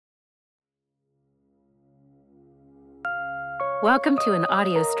Welcome to an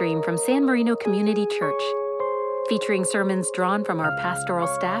audio stream from San Marino Community Church, featuring sermons drawn from our pastoral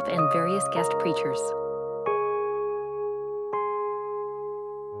staff and various guest preachers.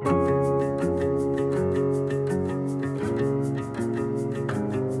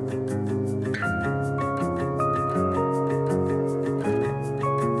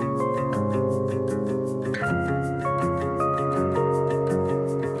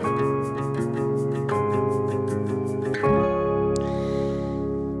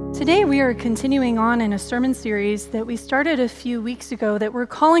 Today we are continuing on in a sermon series that we started a few weeks ago that we're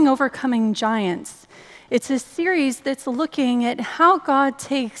calling Overcoming Giants. It's a series that's looking at how God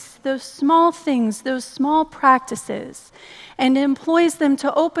takes those small things, those small practices, and employs them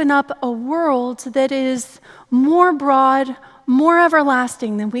to open up a world that is more broad, more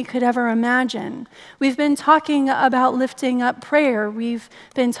everlasting than we could ever imagine. We've been talking about lifting up prayer. We've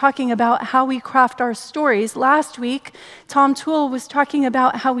been talking about how we craft our stories. Last week, Tom Toole was talking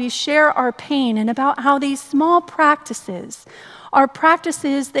about how we share our pain and about how these small practices are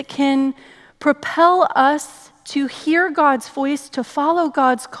practices that can propel us to hear God's voice, to follow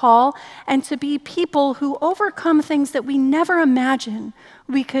God's call, and to be people who overcome things that we never imagined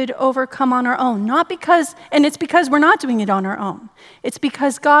we could overcome on our own. It's because we're not doing it on our own. It's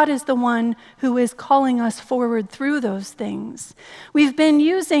because God is the one who is calling us forward through those things. We've been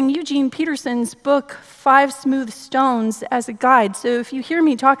using Eugene Peterson's book, 5 Smooth Stones, as a guide. So if you hear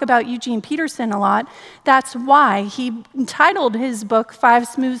me talk about Eugene Peterson a lot, that's why. He entitled his book, 5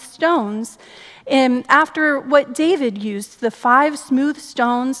 Smooth Stones, after what David used, the 5 smooth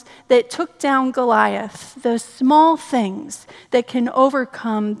stones that took down Goliath, the small things that can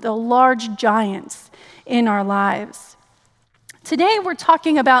overcome the large giants in our lives. Today we're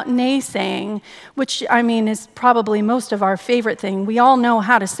talking about naysaying, which is probably most of our favorite thing. We all know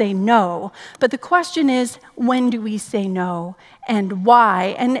how to say no, but the question is, when do we say no and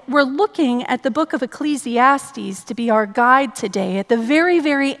why? And we're looking at the book of Ecclesiastes to be our guide today at the very,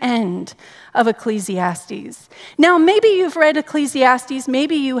 very end of Ecclesiastes. Now, maybe you've read Ecclesiastes,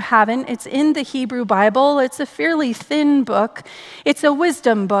 maybe you haven't. It's in the Hebrew Bible. It's a fairly thin book. It's a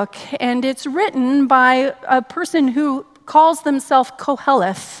wisdom book, and it's written by a person who calls themselves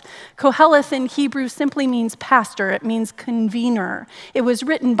Koheleth. Koheleth in Hebrew simply means pastor. It means convener. It was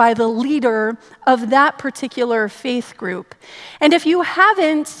written by the leader of that particular faith group. And if you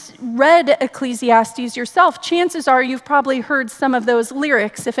haven't read Ecclesiastes yourself, chances are you've probably heard some of those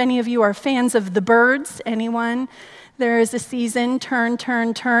lyrics. If any of you are fans of the Birds, anyone? There is a season, turn,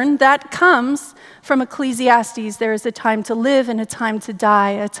 turn, turn. That comes from Ecclesiastes. There is a time to live and a time to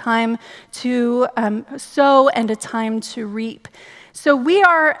die, a time to sow and a time to reap. So we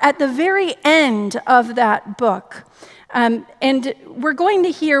are at the very end of that book. And we're going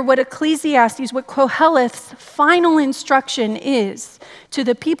to hear what Ecclesiastes, what Koheleth's final instruction is to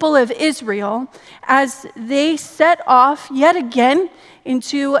the people of Israel as they set off yet again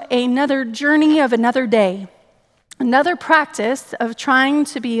into another journey of another day. Another practice of trying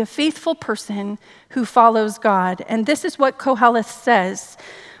to be a faithful person who follows God. And this is what Koheleth says.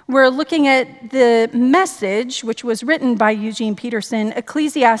 We're looking at the Message, which was written by Eugene Peterson,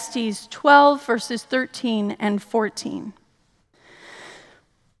 Ecclesiastes 12, verses 13 and 14.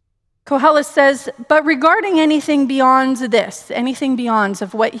 Koheleth says, "But regarding anything beyond this, anything beyond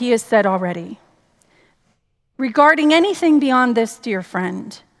of what he has said already, regarding anything beyond this, dear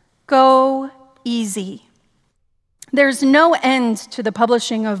friend, go easy. There's no end to the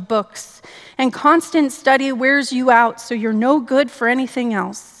publishing of books, and constant study wears you out, so you're no good for anything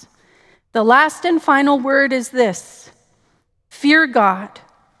else. The last and final word is this: fear God,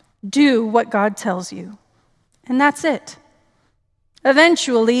 do what God tells you." And that's it.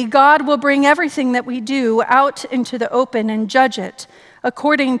 Eventually, God will bring everything that we do out into the open and judge it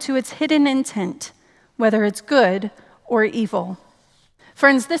according to its hidden intent, whether it's good or evil.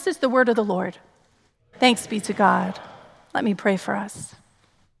 Friends, this is the word of the Lord. Thanks be to God. Let me pray for us.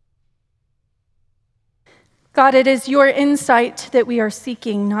 God, it is your insight that we are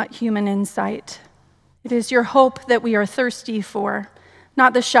seeking, not human insight. It is your hope that we are thirsty for,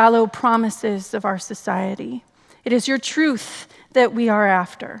 not the shallow promises of our society. It is your truth that we are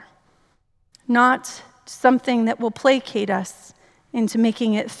after, not something that will placate us into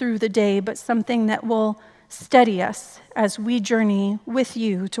making it through the day, but something that will steady us as we journey with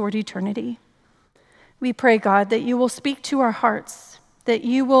you toward eternity. We pray, God, that you will speak to our hearts, that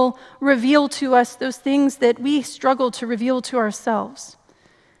you will reveal to us those things that we struggle to reveal to ourselves,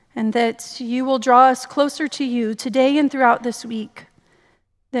 and that you will draw us closer to you today and throughout this week,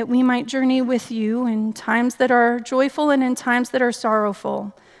 that we might journey with you in times that are joyful and in times that are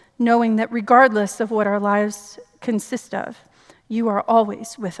sorrowful, knowing that regardless of what our lives consist of, You are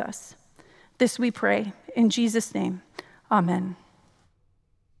always with us. This we pray in Jesus' name. Amen.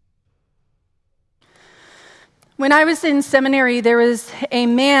 When I was in seminary, there was a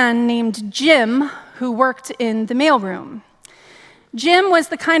man named Jim who worked in the mailroom. Jim was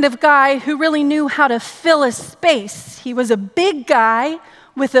the kind of guy who really knew how to fill a space. He was a big guy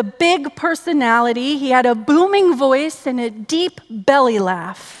with a big personality. He had a booming voice and a deep belly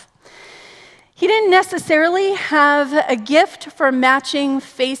laugh. He didn't necessarily have a gift for matching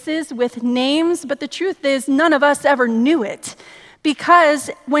faces with names, but the truth is none of us ever knew it. Because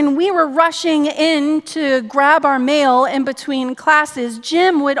when we were rushing in to grab our mail in between classes,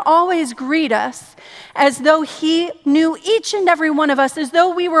 Jim would always greet us as though he knew each and every one of us, as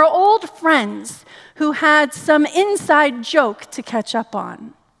though we were old friends who had some inside joke to catch up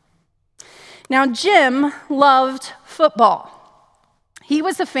on. Now, Jim loved football. He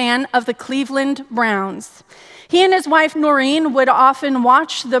was a fan of the Cleveland Browns. He and his wife, Noreen, would often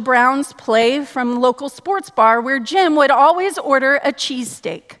watch the Browns play from local sports bar where Jim would always order a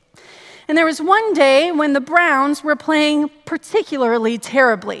cheesesteak. And there was one day when the Browns were playing particularly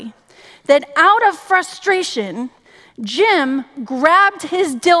terribly that out of frustration, Jim grabbed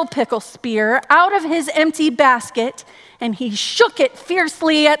his dill pickle spear out of his empty basket and he shook it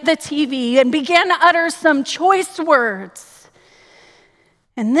fiercely at the TV and began to utter some choice words.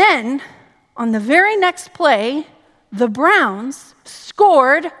 And then, on the very next play, the Browns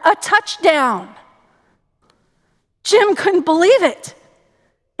scored a touchdown. Jim couldn't believe it.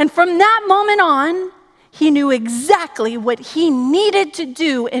 And from that moment on, he knew exactly what he needed to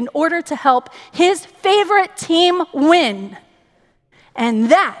do in order to help his favorite team win.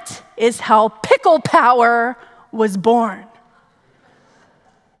 And that is how Pickle Power was born.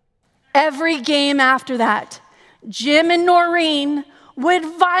 Every game after that, Jim and Noreen would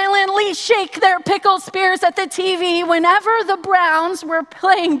violently shake their pickle spears at the TV whenever the Browns were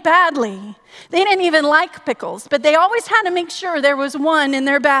playing badly. They didn't even like pickles, but they always had to make sure there was one in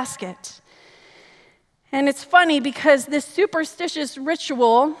their basket. And it's funny because this superstitious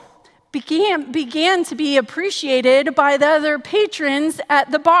ritual began to be appreciated by the other patrons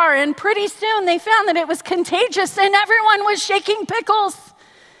at the bar, and pretty soon they found that it was contagious and everyone was shaking pickles.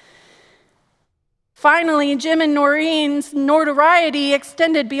 Finally, Jim and Noreen's notoriety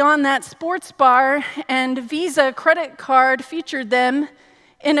extended beyond that sports bar, and Visa credit card featured them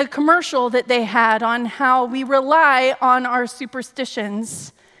in a commercial that they had on how we rely on our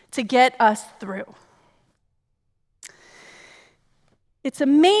superstitions to get us through. It's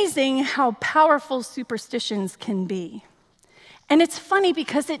amazing how powerful superstitions can be. And it's funny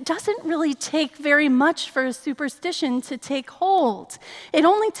because it doesn't really take very much for a superstition to take hold. It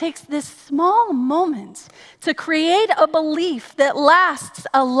only takes this small moment to create a belief that lasts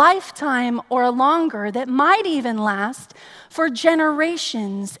a lifetime or longer, that might even last for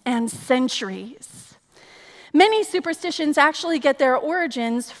generations and centuries. Many superstitions actually get their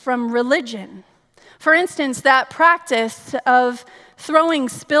origins from religion. For instance, that practice of throwing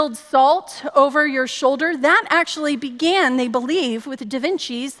spilled salt over your shoulder, that actually began, they believe, with Da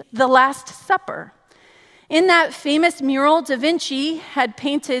Vinci's The Last Supper. In that famous mural, Da Vinci had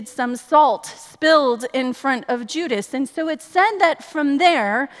painted some salt spilled in front of Judas. And so it's said that from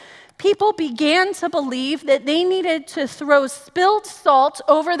there, people began to believe that they needed to throw spilled salt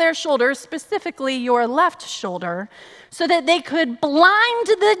over their shoulders, specifically your left shoulder, so that they could blind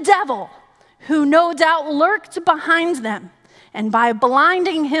the devil, who no doubt lurked behind them. And by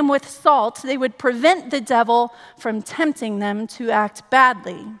blinding him with salt, they would prevent the devil from tempting them to act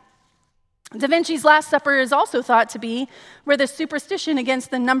badly. Da Vinci's Last Supper is also thought to be where the superstition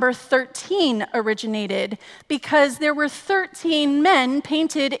against the number 13 originated, because there were 13 men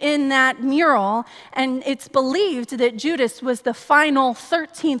painted in that mural, and it's believed that Judas was the final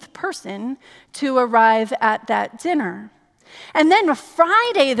 13th person to arrive at that dinner. And then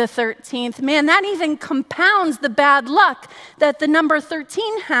Friday the 13th, man, that even compounds the bad luck that the number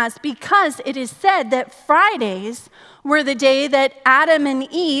 13 has, because it is said that Fridays were the day that Adam and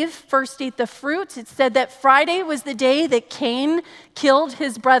Eve first ate the fruit. It's said that Friday was the day that Cain killed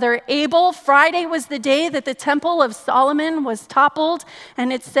his brother Abel. Friday was the day that the Temple of Solomon was toppled.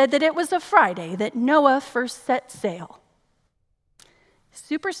 And it's said that it was a Friday that Noah first set sail.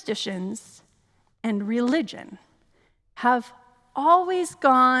 Superstitions and religion have always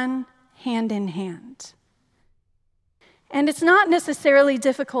gone hand in hand. And it's not necessarily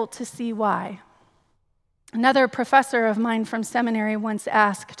difficult to see why. Another professor of mine from seminary once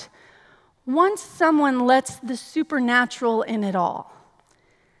asked, once someone lets the supernatural in it all,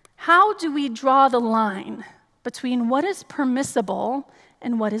 how do we draw the line between what is permissible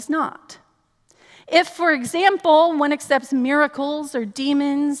and what is not? If, for example, one accepts miracles or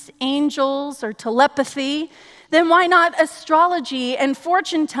demons, angels, or telepathy, then why not astrology and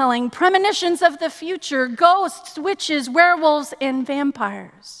fortune-telling, premonitions of the future, ghosts, witches, werewolves, and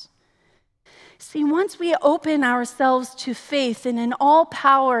vampires? See, once we open ourselves to faith in an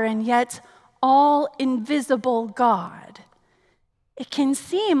all-power and yet all-invisible God, it can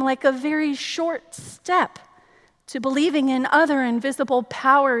seem like a very short step to believing in other invisible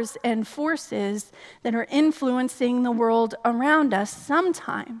powers and forces that are influencing the world around us.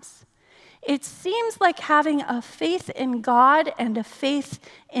 Sometimes it seems like having a faith in God and a faith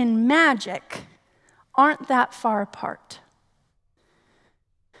in magic aren't that far apart.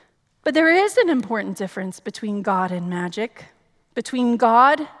 But there is an important difference between God and magic, between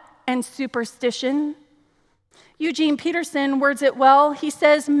God and superstition. Eugene Peterson words it well. He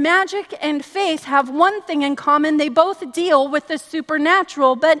says, magic and faith have one thing in common. They both deal with the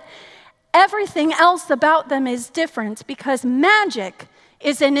supernatural, but everything else about them is different because magic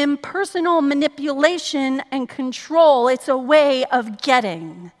is an impersonal manipulation and control. It's a way of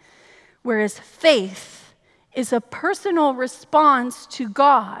getting, whereas faith is a personal response to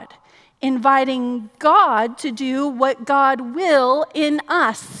God, inviting God to do what God will in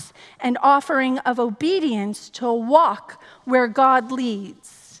us, and offering of obedience to walk where God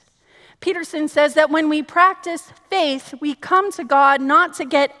leads. Peterson says that when we practice faith, we come to God not to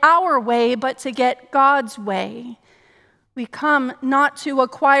get our way, but to get God's way. We come not to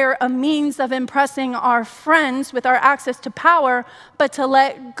acquire a means of impressing our friends with our access to power, but to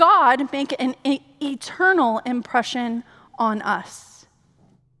let God make an eternal impression on us.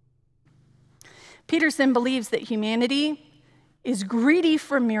 Peterson believes that humanity is greedy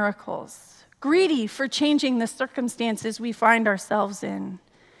for miracles, greedy for changing the circumstances we find ourselves in,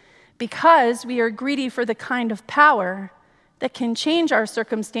 because we are greedy for the kind of power that can change our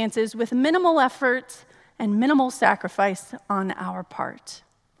circumstances with minimal effort and minimal sacrifice on our part.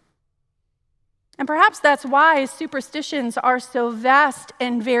 And perhaps that's why superstitions are so vast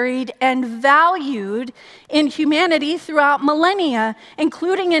and varied and valued in humanity throughout millennia,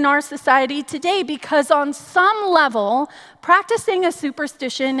 including in our society today, because on some level, practicing a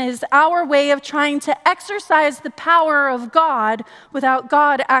superstition is our way of trying to exercise the power of God without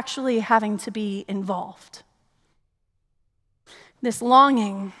God actually having to be involved. This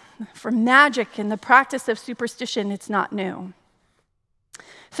longing for magic and the practice of superstition, it's not new.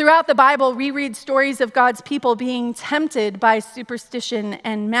 Throughout the Bible, we read stories of God's people being tempted by superstition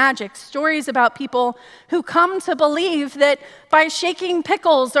and magic, stories about people who come to believe that by shaking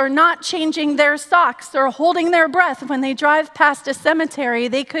pickles or not changing their socks or holding their breath when they drive past a cemetery,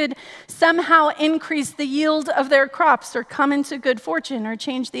 they could somehow increase the yield of their crops or come into good fortune or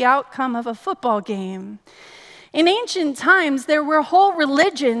change the outcome of a football game. In ancient times, there were whole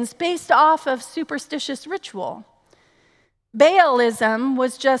religions based off of superstitious ritual. Baalism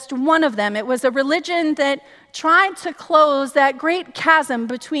was just one of them. It was a religion that tried to close that great chasm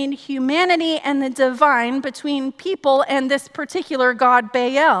between humanity and the divine, between people and this particular god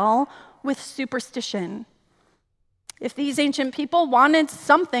Baal, with superstition. If these ancient people wanted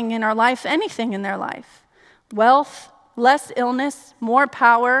something in our life, anything in their life, wealth, less illness, more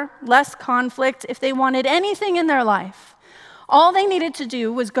power, less conflict, if they wanted anything in their life, all they needed to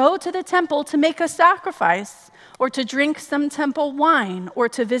do was go to the temple to make a sacrifice, or to drink some temple wine, or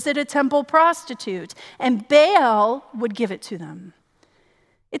to visit a temple prostitute, and Baal would give it to them.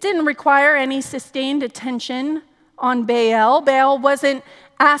 It didn't require any sustained attention on Baal. Baal wasn't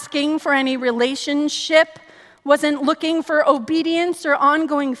asking for any relationship, wasn't looking for obedience or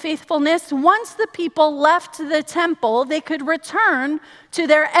ongoing faithfulness. Once the people left the temple, they could return to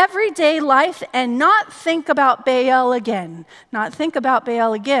their everyday life and not think about Baal again,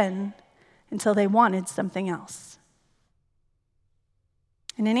 until they wanted something else.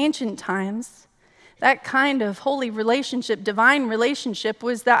 And in ancient times, that kind of holy relationship, divine relationship,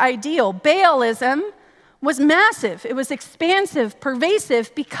 was the ideal. Baalism was massive. It was expansive,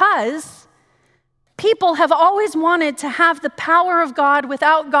 pervasive, because people have always wanted to have the power of God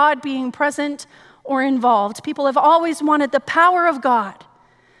without God being present or involved. People have always wanted the power of God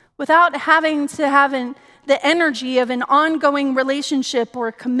without having to have the energy of an ongoing relationship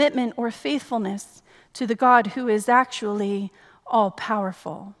or commitment or faithfulness to the God who is actually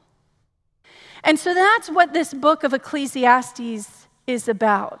all-powerful. And so that's what this book of Ecclesiastes is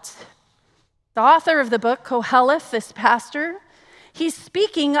about. The author of the book, Koheleth, this pastor, he's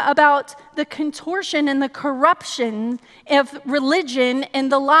speaking about the contortion and the corruption of religion in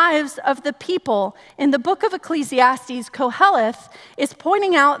the lives of the people. In the book of Ecclesiastes, Koheleth is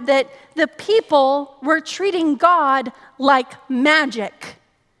pointing out that the people were treating God like magic.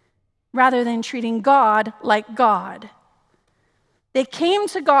 rather than treating God like God. They came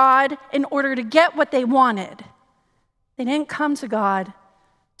to God in order to get what they wanted. They didn't come to God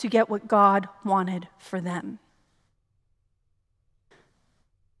to get what God wanted for them.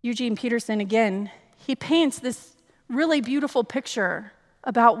 Eugene Peterson, again, he paints this really beautiful picture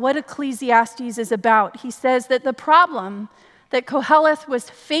about what Ecclesiastes is about. He says that the problem that Koheleth was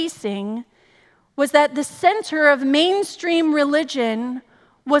facing was that the center of mainstream religion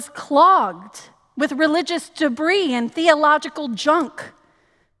was clogged with religious debris and theological junk.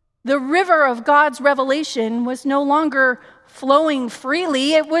 The river of God's revelation was no longer flowing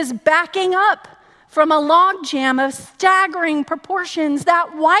freely. It was backing up from a logjam of staggering proportions.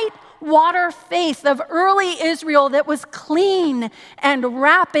 That white water faith of early Israel that was clean and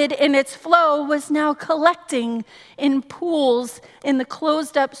rapid in its flow was now collecting in pools in the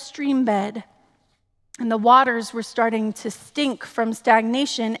closed-up stream bed. And the waters were starting to stink from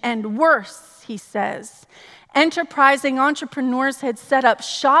stagnation, and worse, he says. Enterprising entrepreneurs had set up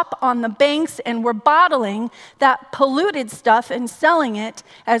shop on the banks and were bottling that polluted stuff and selling it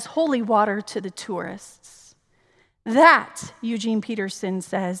as holy water to the tourists. That, Eugene Peterson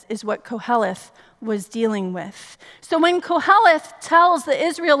says, is what Koheleth was dealing with. So when Koheleth tells the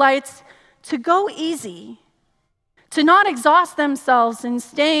Israelites to go easy, to not exhaust themselves in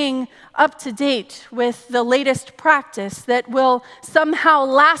staying up to date with the latest practice that will somehow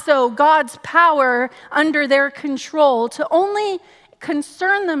lasso God's power under their control, to only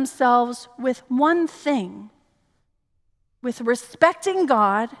concern themselves with one thing, with respecting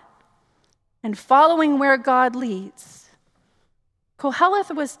God and following where God leads.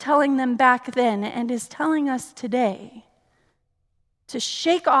 Koheleth was telling them back then and is telling us today to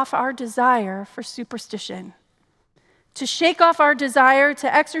shake off our desire for superstition, to shake off our desire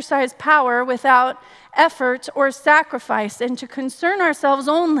to exercise power without effort or sacrifice, and to concern ourselves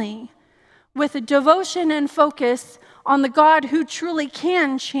only with a devotion and focus on the God who truly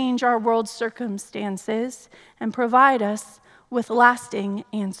can change our world's circumstances and provide us with lasting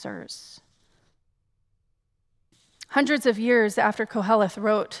answers. Hundreds of years after Koheleth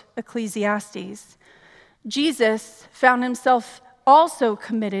wrote Ecclesiastes, Jesus found himself also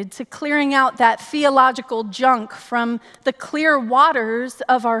committed to clearing out that theological junk from the clear waters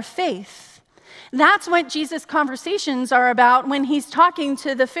of our faith. That's what Jesus' conversations are about when he's talking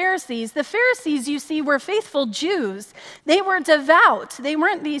to the Pharisees. The Pharisees, you see, were faithful Jews. They were devout. They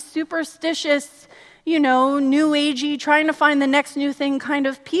weren't these superstitious, new agey, trying to find the next new thing kind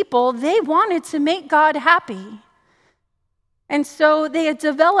of people. They wanted to make God happy. And so they had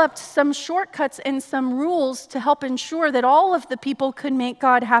developed some shortcuts and some rules to help ensure that all of the people could make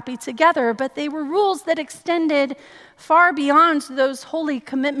God happy together. But they were rules that extended far beyond those holy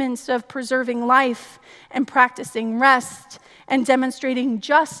commitments of preserving life and practicing rest and demonstrating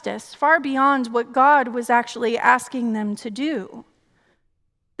justice, far beyond what God was actually asking them to do.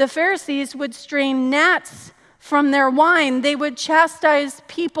 The Pharisees would strain gnats from their wine. They would chastise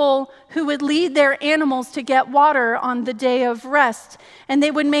people who would lead their animals to get water on the day of rest. And they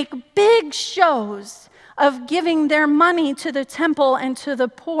would make big shows of giving their money to the temple and to the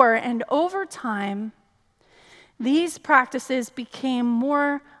poor. And over time, these practices became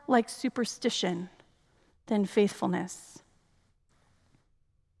more like superstition than faithfulness.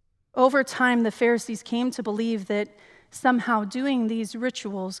 Over time, the Pharisees came to believe that somehow doing these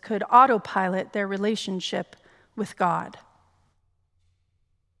rituals could autopilot their relationship with God.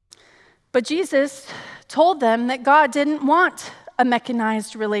 But Jesus told them that God didn't want a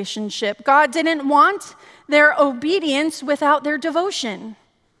mechanized relationship. God didn't want their obedience without their devotion.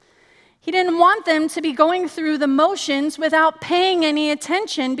 He didn't want them to be going through the motions without paying any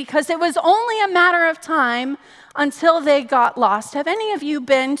attention, because it was only a matter of time until they got lost. Have any of you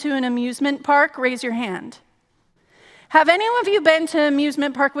been to an amusement park? Raise your hand. Have any of you been to an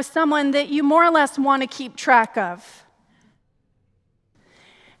amusement park with someone that you more or less want to keep track of?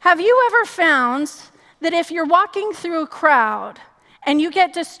 Have you ever found that if you're walking through a crowd and you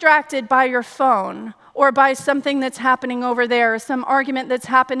get distracted by your phone or by something that's happening over there, or some argument that's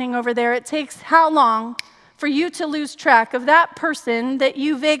happening over there, it takes how long for you to lose track of that person that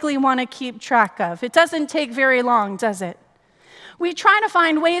you vaguely want to keep track of? It doesn't take very long, does it? We try to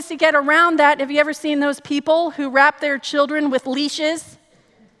find ways to get around that. Have you ever seen those people who wrap their children with leashes?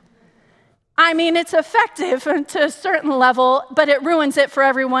 I mean, it's effective to a certain level, but it ruins it for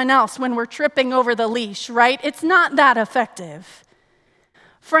everyone else when we're tripping over the leash, right? It's not that effective.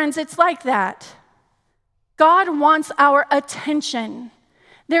 Friends, it's like that. God wants our attention.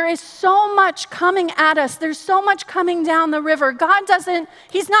 There is so much coming at us. There's so much coming down the river.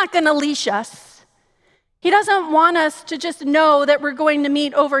 He's not going to leash us. He doesn't want us to just know that we're going to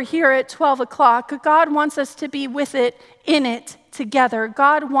meet over here at 12 o'clock. God wants us to be with it, in it, together.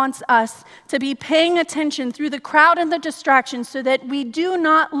 God wants us to be paying attention through the crowd and the distractions so that we do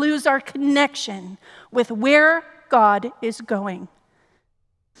not lose our connection with where God is going.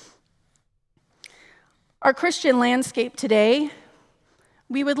 Our Christian landscape today,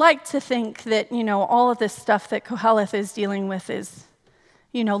 we would like to think that, all of this stuff that Koheleth is dealing with is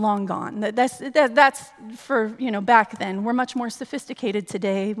long gone. That's for, back then. We're much more sophisticated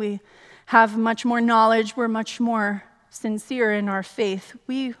today. We have much more knowledge. We're much more sincere in our faith.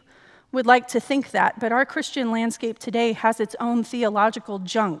 We would like to think that, but our Christian landscape today has its own theological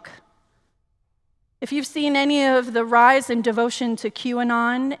junk. If you've seen any of the rise in devotion to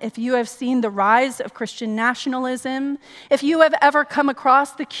QAnon, if you have seen the rise of Christian nationalism, if you have ever come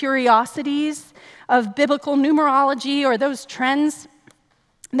across the curiosities of biblical numerology or those trends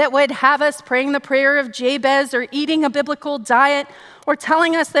that would have us praying the prayer of Jabez or eating a biblical diet or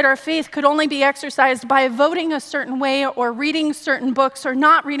telling us that our faith could only be exercised by voting a certain way or reading certain books or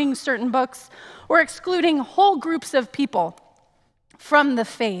not reading certain books or excluding whole groups of people from the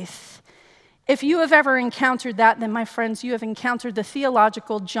faith. If you have ever encountered that, then my friends, you have encountered the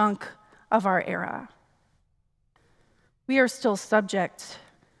theological junk of our era. We are still subject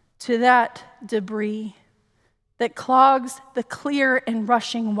to that debris that clogs the clear and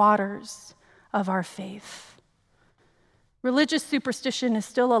rushing waters of our faith. Religious superstition is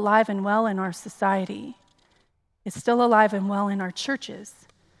still alive and well in our society. It's still alive and well in our churches.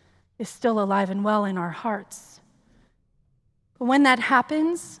 It's still alive and well in our hearts. But when that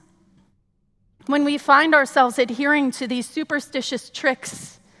happens, when we find ourselves adhering to these superstitious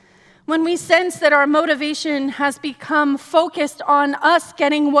tricks, when we sense that our motivation has become focused on us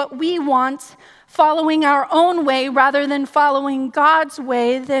getting what we want, following our own way rather than following God's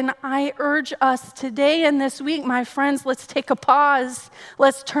way, then I urge us today and this week, my friends, let's take a pause.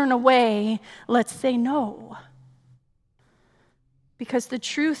 Let's turn away. Let's say no. Because the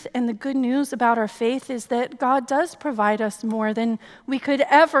truth and the good news about our faith is that God does provide us more than we could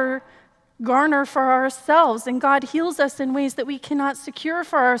ever garner for ourselves, and God heals us in ways that we cannot secure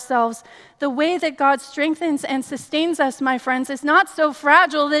for ourselves. The way that God strengthens and sustains us, my friends, is not so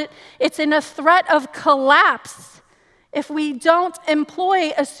fragile that it's in a threat of collapse if we don't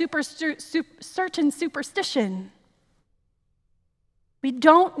employ a certain superstition. We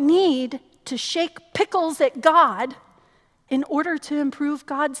don't need to shake pickles at God in order to improve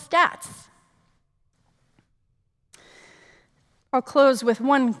God's stats. I'll close with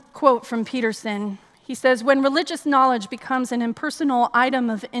one quote from Peterson. He says, "When religious knowledge becomes an impersonal item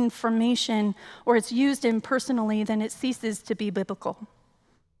of information or it's used impersonally, then it ceases to be biblical.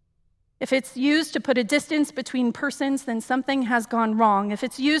 If it's used to put a distance between persons, then something has gone wrong. If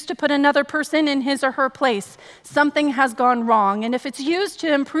it's used to put another person in his or her place, something has gone wrong. And if it's used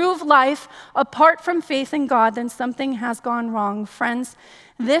to improve life apart from faith in God, then something has gone wrong." Friends,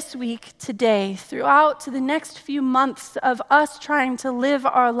 this week, today, throughout to the next few months of us trying to live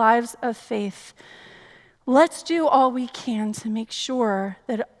our lives of faith, let's do all we can to make sure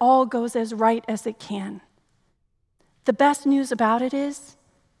that it all goes as right as it can. The best news about it is,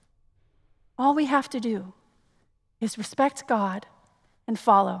 all we have to do is respect God and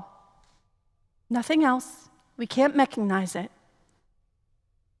follow. Nothing else. We can't mechanize it.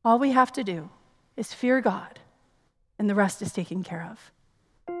 All we have to do is fear God, and the rest is taken care of.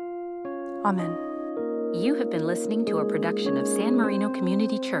 Amen. You have been listening to a production of San Marino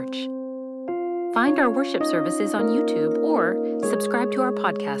Community Church. Find our worship services on YouTube or subscribe to our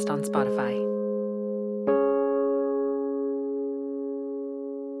podcast on Spotify.